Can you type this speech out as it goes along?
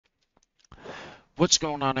What's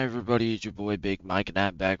going on, everybody? It's your boy Big Mike, and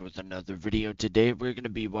I'm back with another video. Today we're going to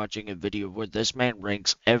be watching a video where this man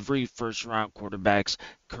ranks every first round quarterback's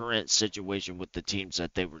current situation with the teams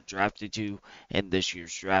that they were drafted to in this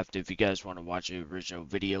year's draft. If you guys want to watch the original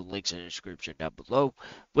video, links in the description down below.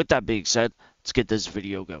 With that being said, let's get this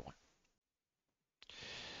video going.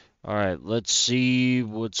 Alright, let's see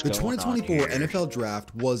what's The going on 2024 here. NFL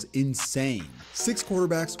Draft was insane. 6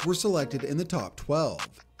 quarterbacks were selected in the top 12,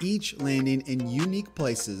 each landing in unique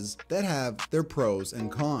places that have their pros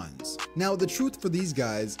and cons. Now, the truth for these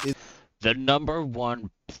guys is The number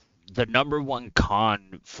one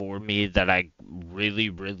con for me that I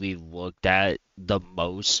really looked at the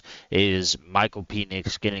most is Michael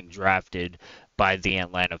Penix getting drafted by the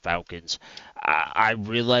Atlanta Falcons. I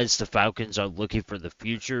realize the Falcons are looking for the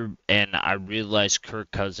future, and I realize Kirk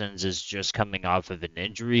Cousins is just coming off of an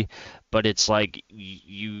injury, but it's like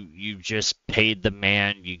you just paid the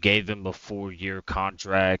man, you gave him a 4-year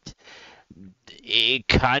contract. It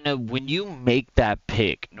kind of, when you make that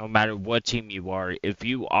pick, no matter what team you are, if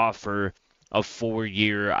you offer a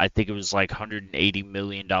 4-year, I think it was like $180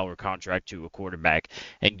 million contract to a quarterback,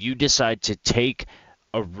 and you decide to take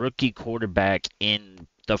a rookie quarterback in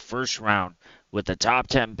the first round with a top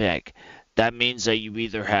 10 pick, that means that you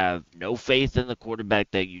either have no faith in the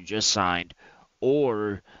quarterback that you just signed,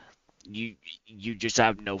 or you just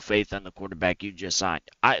have no faith in the quarterback you just signed.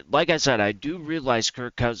 Like I said, I do realize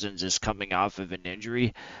Kirk Cousins is coming off of an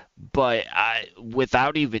injury, but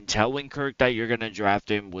without even telling Kirk that you're going to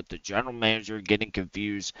draft him, with the general manager getting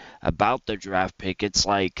confused about the draft pick, it's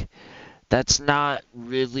like that's not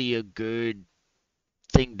really a good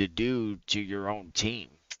thing to do to your own team.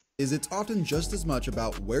 it's often just as much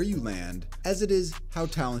about where you land as it is how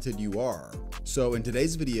talented you are. So in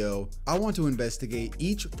today's video, I want to investigate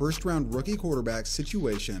each first round rookie quarterback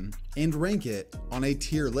situation and rank it on a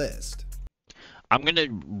tier list. I'm going to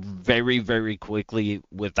very quickly,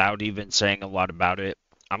 without even saying a lot about it,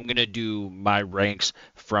 I'm going to do my ranks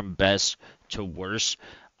from best to worst.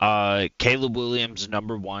 Caleb Williams,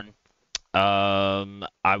 number one.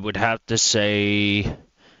 I would have to say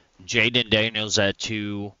Jaden Daniels at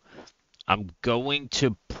 2. I'm going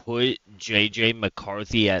to put JJ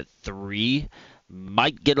McCarthy at 3.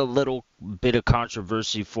 Might get a little bit of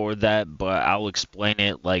controversy for that, but I'll explain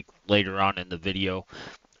it like later on in the video.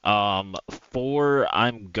 4,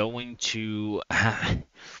 I'm going to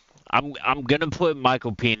I'm gonna put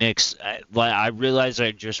Michael Penix. Like, I realize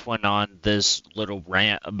I just went on this little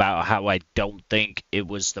rant about how I don't think it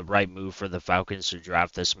was the right move for the Falcons to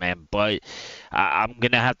draft this man, but I'm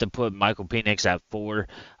gonna have to put Michael Penix at 4.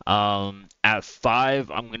 At 5,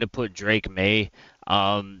 I'm gonna put Drake May.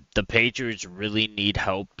 The Patriots really need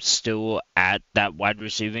help still at that wide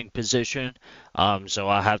receiving position. So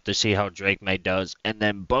I'll have to see how Drake May does. And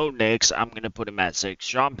then Bo Nix, I'm going to put him at 6.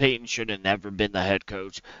 Sean Payton should have never been the head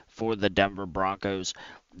coach for the Denver Broncos.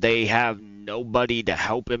 They have nobody to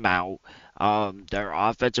help him out. Their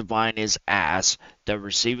offensive line is ass. Their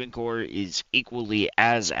receiving core is equally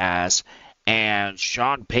as ass. And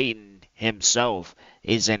Sean Payton himself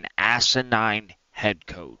is an asinine head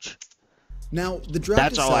coach. Now, the draft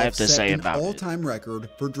That's all I have to set say an about it. all-time record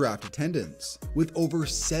for draft attendance, with over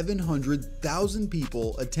 700,000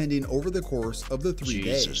 people attending over the course of the 3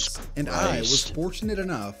 Jesus days. And I was Christ. fortunate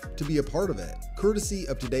enough to be a part of it, courtesy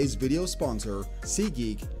of today's video sponsor,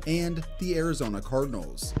 SeatGeek, and the Arizona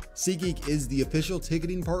Cardinals. SeatGeek is the official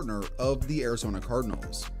ticketing partner of the Arizona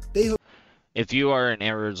Cardinals. They If you are an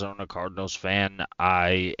Arizona Cardinals fan,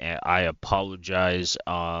 I apologize.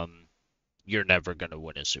 You're never gonna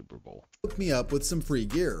win a Super Bowl. hooked me up with some free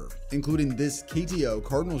gear, including this KTO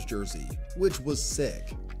Cardinals jersey, which was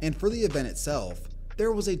sick. And for the event itself,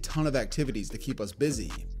 there was a ton of activities to keep us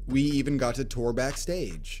busy. We even got to tour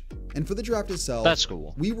backstage. And for the draft itself, That's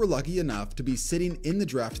cool. we were lucky enough to be sitting in the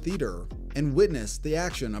draft theater and witness the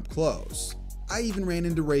action up close. I even ran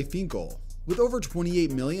into Ray Finkel. With over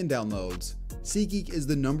 28 million downloads, SeatGeek is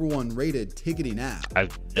the #1 rated ticketing app. I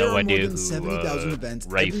have There no are idea more than who 70,000 events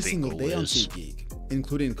Ray every single Finkel day on is. SeatGeek,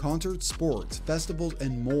 including concerts, sports, festivals,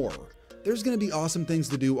 and more. There's going to be awesome things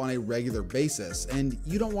to do on a regular basis, and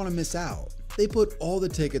you don't want to miss out. They put all the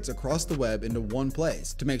tickets across the web into one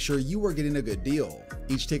place to make sure you are getting a good deal.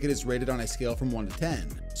 Each ticket is rated on a scale from 1 to 10,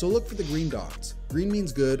 so look for the green dots. Green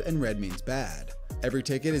means good and red means bad. Every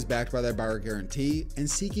ticket is backed by their buyer guarantee, and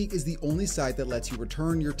SeatGeek is the only site that lets you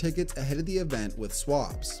return your tickets ahead of the event with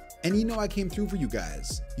swaps. And you know I came through for you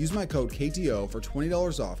guys. Use my code KTO for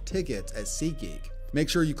 $20 off tickets at SeatGeek. Make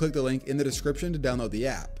sure you click the link in the description to download the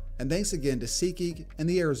app. And thanks again to SeatGeek and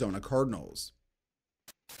the Arizona Cardinals.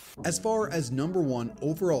 As far as #1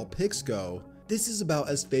 overall picks go, This is about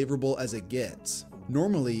as favorable as it gets.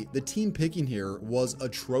 Normally, the team picking here was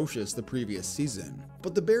atrocious the previous season,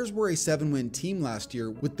 but the Bears were a 7-win team last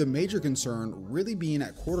year, with the major concern really being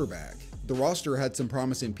at quarterback. The roster had some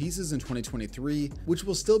promising pieces in 2023, which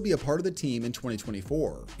will still be a part of the team in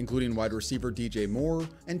 2024, including wide receiver DJ Moore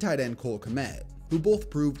and tight end Cole Kmet, who both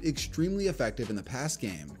proved extremely effective in the pass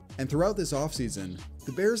game. And throughout this offseason,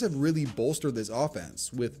 the Bears have really bolstered this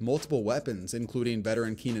offense with multiple weapons, including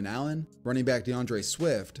veteran Keenan Allen, running back DeAndre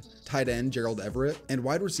Swift, tight end Gerald Everett, and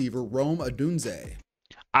wide receiver Rome Odunze.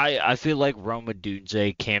 I feel like Rome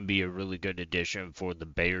Odunze can be a really good addition for the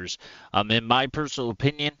Bears. In my personal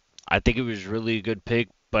opinion, I think it was really a good pick,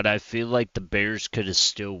 but I feel like the Bears could have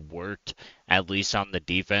still worked, at least on the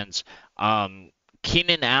defense.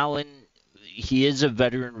 Keenan Allen, he is a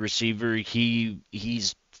veteran receiver.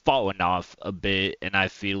 He's fallen off a bit, and I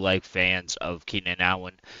feel like fans of Keenan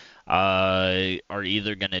Allen are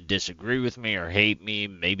either going to disagree with me or hate me.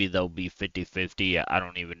 Maybe they'll be 50-50. I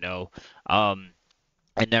don't even know.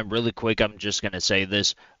 And then really quick, I'm just going to say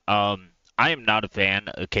this. I am not a fan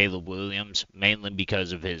of Caleb Williams, mainly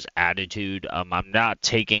because of his attitude. I'm not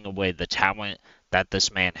taking away the talent that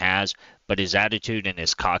this man has, but his attitude and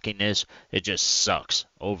his cockiness, it just sucks.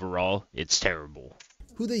 Overall, it's terrible.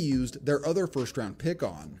 Who they used their other first-round pick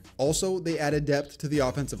on. Also, they added depth to the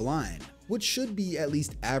offensive line, which should be at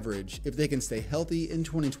least average if they can stay healthy in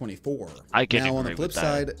 2024. Now, on the flip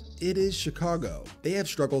side, it is Chicago. They have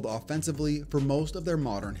struggled offensively for most of their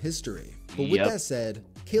modern history. But with that said,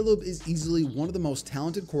 Caleb is easily one of the most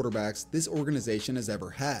talented quarterbacks this organization has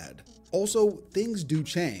ever had. Also, things do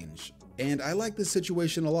change, and I like this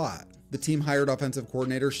situation a lot. The team hired offensive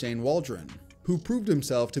coordinator Shane Waldron, who proved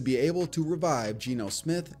himself to be able to revive Geno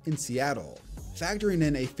Smith in Seattle. Factoring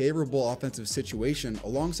in a favorable offensive situation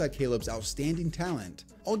alongside Caleb's outstanding talent,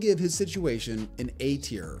 I'll give his situation an A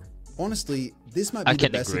tier. Honestly, this might be the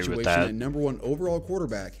best situation a number 1 overall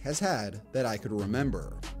quarterback has had that I could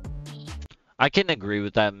remember. I can agree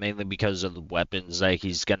with that, mainly because of the weapons that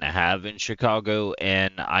he's going to have in Chicago,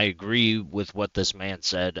 and I agree with what this man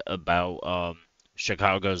said about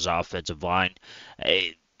Chicago's offensive line.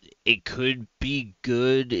 It could be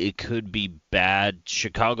good, it could be bad.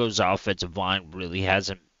 Chicago's offensive line really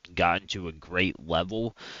hasn't gotten to a great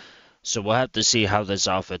level, so we'll have to see how this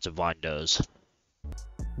offensive line does.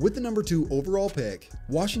 With the number 2 overall pick,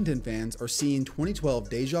 Washington fans are seeing 2012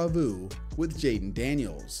 deja vu with Jayden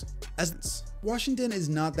Daniels. As Washington is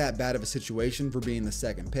not that bad of a situation for being the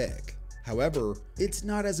second pick. However, it's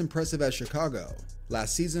not as impressive as Chicago.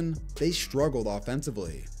 Last season, they struggled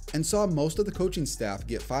offensively and saw most of the coaching staff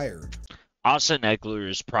get fired. Austin Ekeler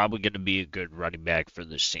is probably going to be a good running back for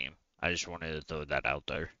this team. I just wanted to throw that out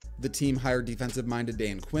there. The team hired defensive-minded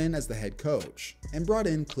Dan Quinn as the head coach and brought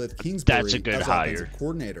in Cliff Kingsbury as offensive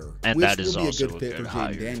coordinator, and which that is will be also a good fit for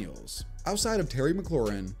Jayden Daniels. Outside of Terry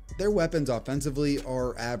McLaurin, their weapons offensively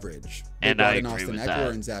are average. They brought in Austin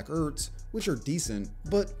Ekeler and Zach Ertz, which are decent,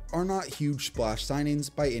 but are not huge splash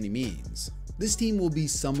signings by any means. This team will be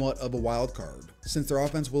somewhat of a wild card, since their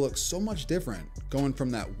offense will look so much different, going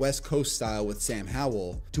from that West Coast style with Sam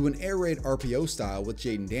Howell to an air raid RPO style with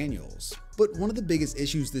Jayden Daniels. But one of the biggest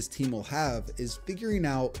issues this team will have is figuring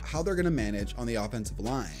out how they're going to manage on the offensive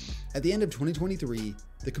line. At the end of 2023,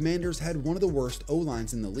 the Commanders had one of the worst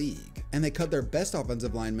O-lines in the league, and they cut their best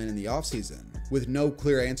offensive lineman in the offseason. With no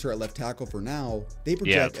clear answer at left tackle for now, they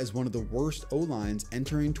project as one of the worst O-lines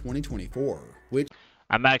entering 2024, which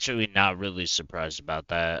I'm actually not really surprised about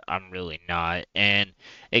that. I'm really not. And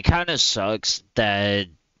it kind of sucks that,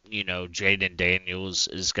 Jayden Daniels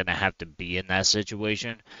is going to have to be in that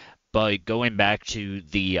situation. But going back to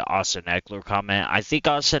the Austin Ekeler comment, I think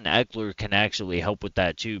Austin Ekeler can actually help with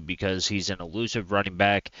that too, because he's an elusive running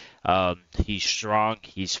back. He's strong,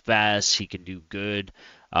 he's fast, he can do good.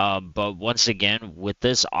 But once again, with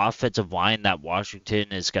this offensive line that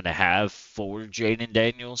Washington is going to have for Jayden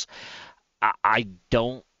Daniels, I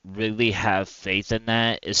don't really have faith in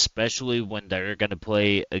that, especially when they're going to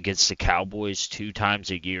play against the Cowboys 2 times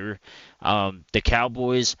a year. The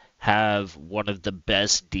Cowboys have one of the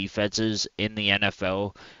best defenses in the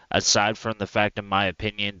NFL, aside from the fact, in my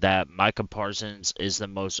opinion, that Micah Parsons is the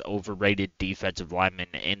most overrated defensive lineman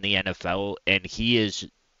in the NFL, and he is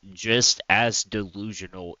just as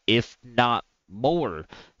delusional, if not more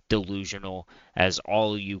delusional, as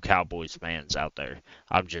all you Cowboys fans out there.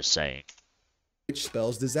 I'm just saying. Which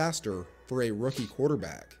spells disaster for a rookie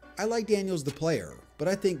quarterback. I like Daniels the player, but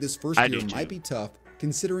I think this first year might be tough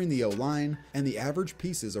considering the O-line and the average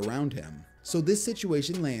pieces around him. So this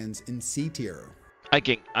situation lands in C tier. I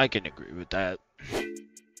can agree with that.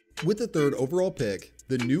 With the 3rd overall pick,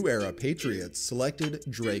 the New Era Patriots selected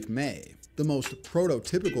Drake May. the most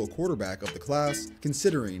prototypical quarterback of the class,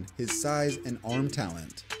 considering his size and arm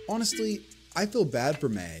talent. Honestly, I feel bad for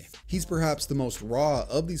Maye. He's perhaps the most raw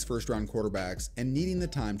of these first-round quarterbacks and needing the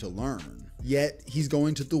time to learn. Yet, he's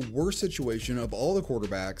going to the worst situation of all the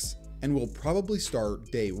quarterbacks and will probably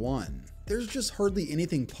start day one. There's just hardly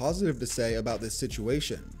anything positive to say about this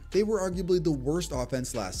situation. They were arguably the worst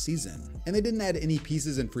offense last season, and they didn't add any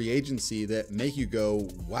pieces in free agency that make you go,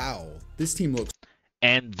 wow, this team looks.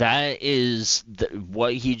 And that is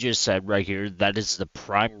what he just said right here. That is the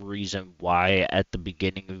prime reason why at the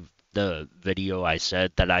beginning of the video I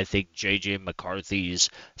said that I think J.J. McCarthy's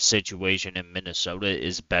situation in Minnesota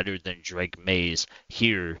is better than Drake Maye's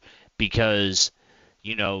here, because,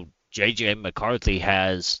 you know, J.J. McCarthy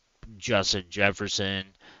has Justin Jefferson,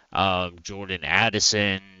 Jordan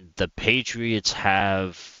Addison. The Patriots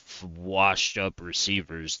have washed up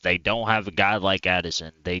receivers. They don't have a guy like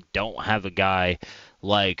Addison. They don't have a guy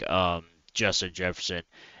like Justin Jefferson.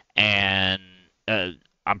 And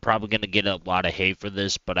I'm probably going to get a lot of hate for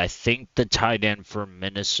this, but I think the tight end for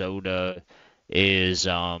Minnesota is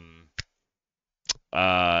you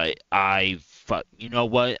know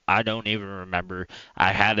what? I don't even remember.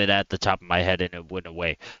 I had it at the top of my head and it went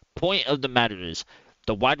away. Point of the matter is,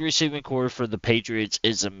 the wide receiving core for the Patriots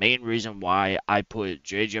is the main reason why I put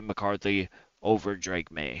J.J. McCarthy over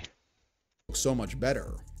Drake Maye. So much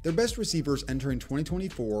better. Their best receivers entering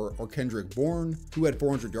 2024 are Kendrick Bourne, who had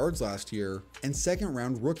 400 yards last year, and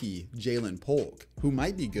second-round rookie Jalen Polk, who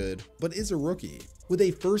might be good, but is a rookie. With a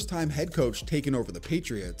first-time head coach taking over the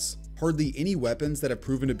Patriots, hardly any weapons that have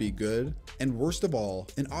proven to be good, and worst of all,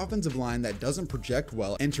 an offensive line that doesn't project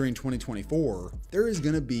well entering 2024, there is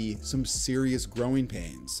going to be some serious growing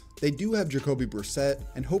pains. They do have Jacoby Brissett,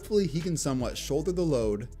 and hopefully he can somewhat shoulder the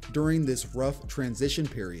load during this rough transition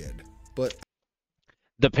period. But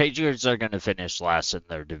the Patriots are going to finish last in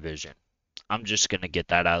their division. I'm just going to get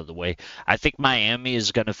that out of the way. I think Miami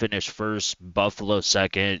is going to finish first, Buffalo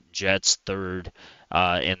second, Jets third,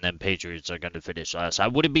 and then Patriots are going to finish last. I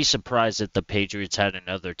wouldn't be surprised if the Patriots had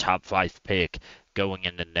another top 5 pick going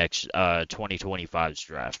into next 2025's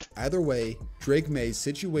draft. Either way, Drake Maye's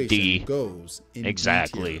situation goes in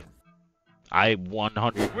exactly. D-tier. I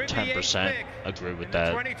 110% agree with that.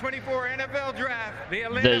 2024 NFL Draft, the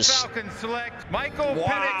Atlanta Falcons select Michael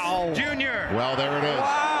Penix Jr. Well, there it is.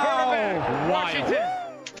 Quarterback, Washington.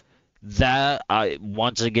 That,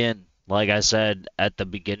 once again, like I said at the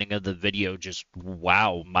beginning of the video, just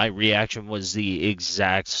wow, my reaction was the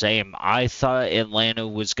exact same. I thought Atlanta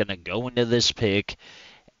was going to go into this pick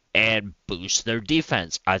and boost their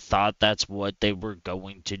defense. I thought that's what they were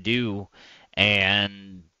going to do,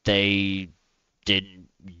 and they didn't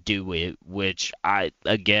do it, which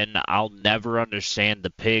I'll never understand the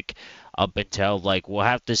pick up until, like, we'll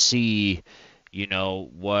have to see, you know,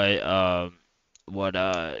 what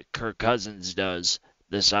Kirk Cousins does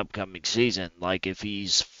this upcoming season. Like, if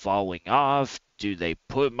he's falling off, do they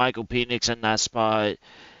put Michael Penix in that spot?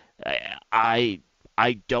 I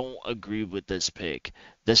don't agree with this pick.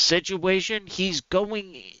 The situation, he's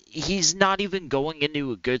not even going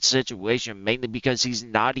into a good situation, mainly because he's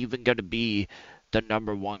not even going to be the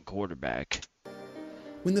 #1 quarterback.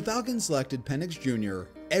 When the Falcons selected Penix Jr.,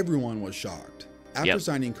 everyone was shocked. After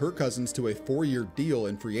signing Kirk Cousins to a 4-year deal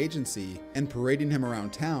in free agency and parading him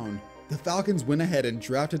around town, the Falcons went ahead and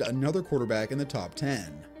drafted another quarterback in the top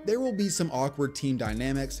 10. There will be some awkward team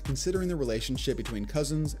dynamics considering the relationship between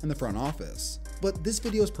Cousins and the front office, but this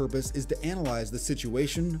video's purpose is to analyze the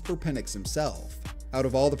situation for Penix himself. Out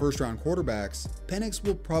of all the first-round quarterbacks, Penix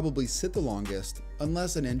will probably sit the longest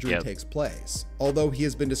unless an injury takes place. Although he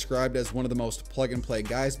has been described as one of the most plug-and-play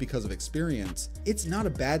guys because of experience, it's not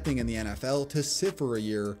a bad thing in the NFL to sit for a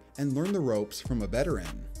year and learn the ropes from a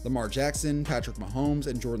veteran. Lamar Jackson, Patrick Mahomes,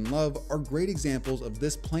 and Jordan Love are great examples of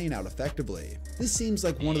this playing out effectively. This seems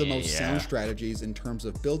like one of the most sound strategies in terms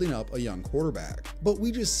of building up a young quarterback, but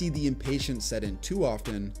we just see the impatience set in too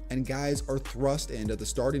often and guys are thrust into the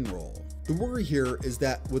starting role. The worry here is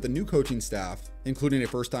that with a new coaching staff, including a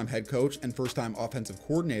first-time head coach and first-time offensive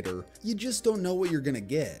coordinator, you just don't know what you're gonna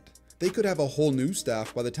get. They could have a whole new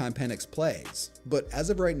staff by the time Penix plays, but as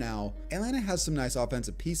of right now, Atlanta has some nice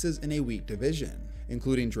offensive pieces in a weak division,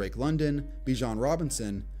 including Drake London, Bijan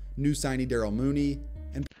Robinson, new signee Darrell Mooney,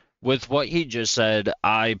 and with what he just said,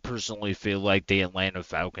 I personally feel like the Atlanta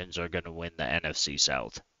Falcons are going to win the NFC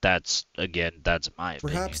South. That's my opinion.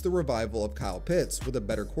 Perhaps the revival of Kyle Pitts with a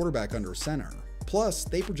better quarterback under center. Plus,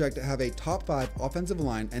 they project to have a top 5 offensive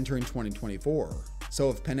line entering 2024.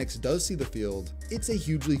 So if Penix does see the field, it's a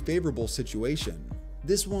hugely favorable situation.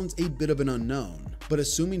 This one's a bit of an unknown, but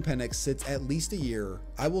assuming Penix sits at least a year,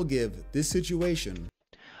 I will give this situation.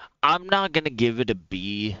 I'm not gonna give it a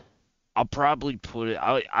B. I'll probably put it.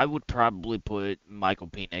 I would probably put Michael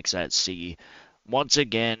Penix at C. Once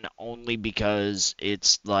again, only because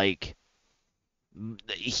it's like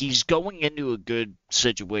he's going into a good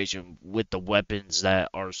situation with the weapons that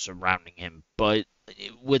are surrounding him, but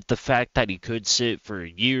with the fact that he could sit for a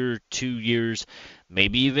year, 2 years,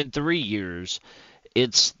 maybe even 3 years,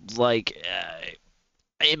 it's like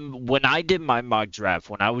when I did my mock draft,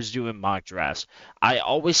 when I was doing mock drafts, I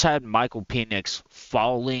always had Michael Penix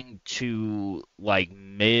falling to like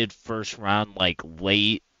mid first round, like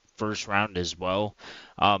late first round as well.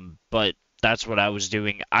 But that's what I was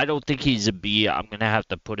doing. I don't think he's a B. I'm gonna have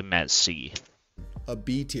to put him at C. A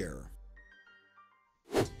B tier.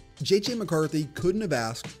 JJ McCarthy couldn't have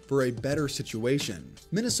asked for a better situation.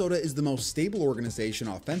 Minnesota is the most stable organization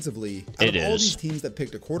offensively out of all these teams that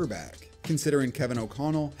picked a quarterback, considering Kevin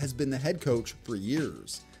O'Connell has been the head coach for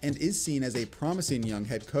years and is seen as a promising young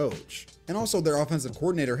head coach. And also their offensive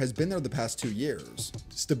coordinator has been there the past 2 years.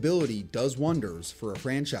 Stability does wonders for a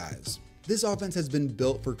franchise. This offense has been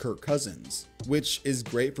built for Kirk Cousins, which is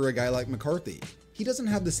great for a guy like McCarthy. He doesn't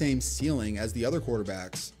have the same ceiling as the other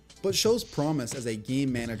quarterbacks, but shows promise as a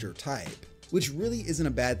game manager type, which really isn't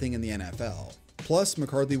a bad thing in the NFL. Plus,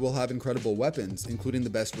 McCarthy will have incredible weapons, including the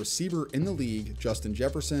best receiver in the league, Justin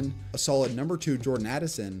Jefferson, a solid number 2, Jordan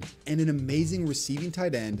Addison, and an amazing receiving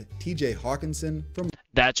tight end, TJ Hawkinson from...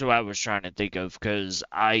 That's what I was trying to think of, because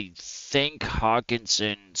I think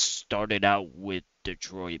Hawkinson started out with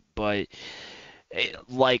Detroit, but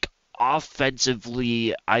like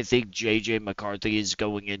offensively, I think JJ McCarthy is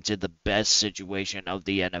going into the best situation of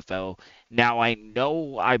the NFL. Now, I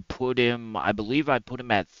know I believe I put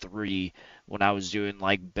him at 3 when I was doing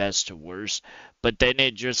like best to worst, but then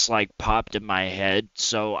it just like popped in my head.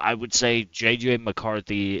 So I would say JJ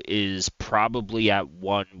McCarthy is probably at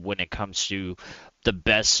 1 when it comes to the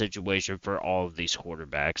best situation for all of these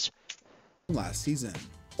quarterbacks. Last season.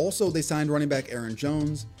 Also, they signed running back Aaron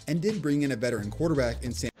Jones and did bring in a veteran quarterback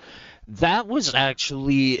in Sam. That was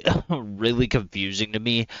actually really confusing to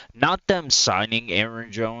me. Not them signing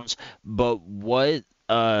Aaron Jones, but what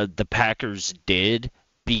the Packers did.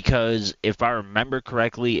 Because if I remember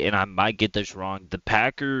correctly, and I might get this wrong, the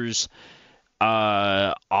Packers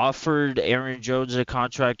offered Aaron Jones a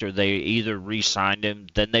contract, or they either re-signed him.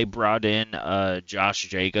 Then they brought in Josh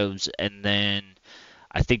Jacobs, and then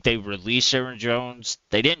I think they released Aaron Jones.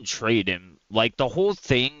 They didn't trade him. Like, the whole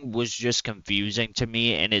thing was just confusing to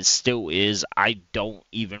me, and it still is. I don't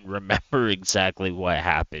even remember exactly what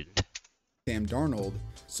happened. Sam Darnold,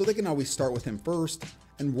 so they can always start with him first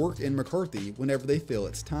and work in McCarthy whenever they feel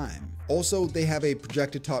it's time. Also, they have a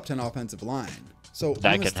projected top 10 offensive line. So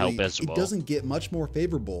that honestly, can help as well. It doesn't get much more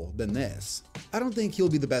favorable than this. I don't think he'll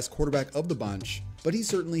be the best quarterback of the bunch, but he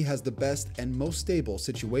certainly has the best and most stable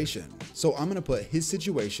situation. So I'm going to put his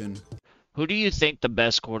situation. Who do you think the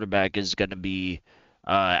best quarterback is going to be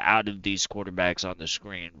out of these quarterbacks on the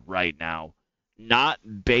screen right now? Not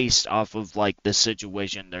based off of like the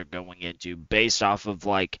situation they're going into, based off of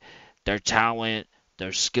like their talent,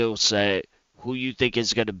 their skill set, who you think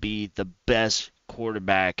is going to be the best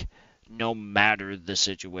quarterback no matter the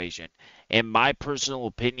situation. In my personal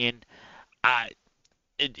opinion,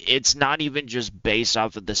 it's not even just based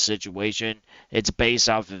off of the situation. It's based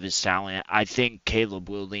off of his talent. I think Caleb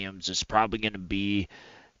Williams is probably going to be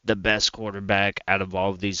the best quarterback out of all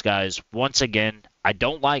of these guys. Once again, I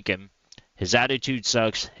don't like him. His attitude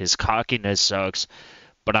sucks. His cockiness sucks.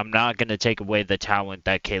 But I'm not going to take away the talent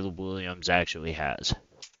that Caleb Williams actually has.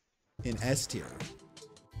 In S tier.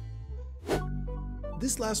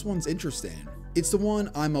 This last one's interesting. It's the one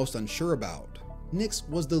I'm most unsure about. Nix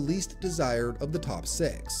was the least desired of the top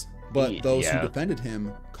 6, but those who defended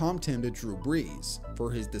him comped him to Drew Brees for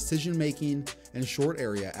his decision-making and short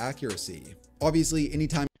area accuracy. Obviously,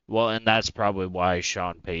 anytime and that's probably why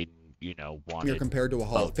Sean Payton, wanted you're compared to a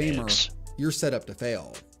Hall of Famer, you're set up to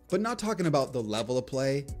fail. But not talking about the level of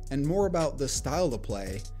play, and more about the style of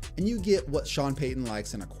play, and you get what Sean Payton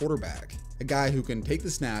likes in a quarterback. A guy who can take the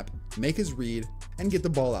snap, make his read, and get the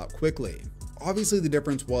ball out quickly. Obviously, the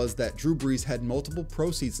difference was that Drew Brees had multiple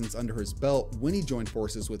pro seasons under his belt when he joined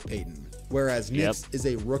forces with Payton, whereas Nix is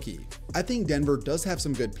a rookie. I think Denver does have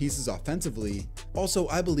some good pieces offensively. Also,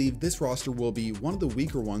 I believe this roster will be one of the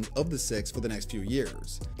weaker ones of the 6 for the next few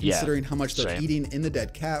years, considering how much they're eating in the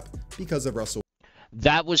dead cap because of Russell.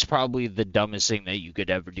 That was probably the dumbest thing that you could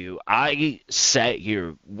ever do. I sat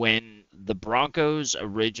here when the Broncos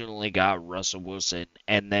originally got Russell Wilson,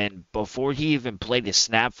 and then before he even played a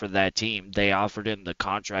snap for that team, they offered him the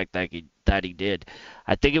contract that he did.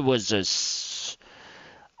 I think it was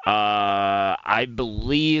I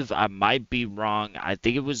believe I might be wrong. I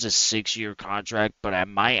think it was a 6-year contract, but I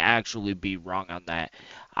might actually be wrong on that.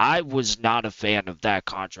 I was not a fan of that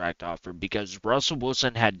contract offer because Russell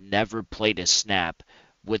Wilson had never played a snap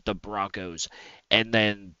with the Broncos. And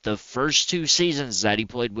then the first 2 seasons that he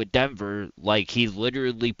played with Denver, like he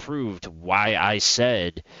literally proved why I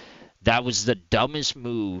said that was the dumbest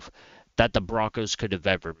move that the Broncos could have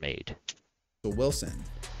ever made. Wilson.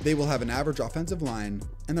 They will have an average offensive line,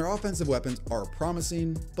 and their offensive weapons are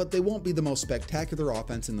promising, but they won't be the most spectacular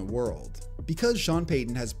offense in the world. Because Sean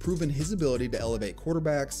Payton has proven his ability to elevate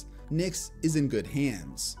quarterbacks, Nix is in good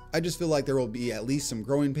hands. I just feel like there will be at least some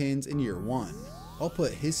growing pains in year 1. I'll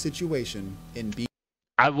put his situation in B.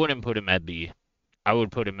 I wouldn't put him at B. I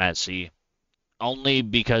would put him at C. Only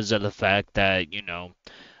because of the fact that, you know,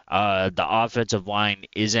 the offensive line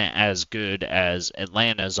isn't as good as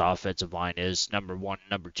Atlanta's offensive line is, number one.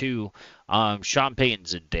 Number two, Sean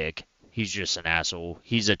Payton's a dick. He's just an asshole.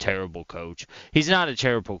 He's a terrible coach. He's not a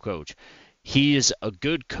terrible coach. He is a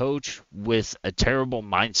good coach with a terrible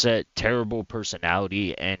mindset, terrible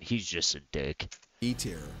personality, and he's just a dick. B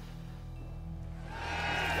tier.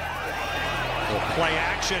 Play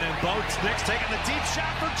action and Boats Nix taking the deep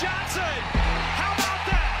shot for Johnson. How about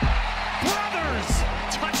that? Brothers,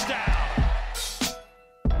 touchdown.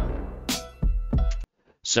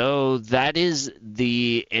 So that is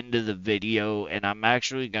the end of the video, and I'm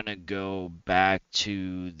actually going to go back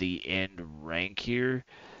to the end rank here.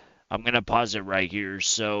 I'm going to pause it right here.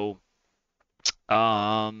 So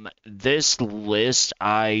this list,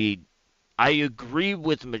 I agree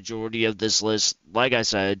with the majority of this list. Like I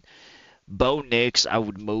said, Bo Nix, I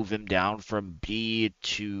would move him down from B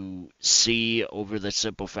to C over the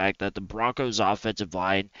simple fact that the Broncos offensive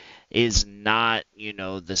line is not, you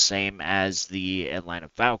know, the same as the Atlanta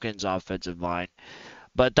Falcons offensive line.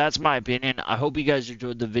 But that's my opinion. I hope you guys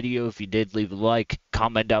enjoyed the video. If you did, leave a like,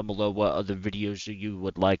 comment down below what other videos you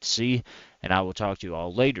would like to see, and I will talk to you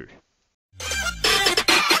all later.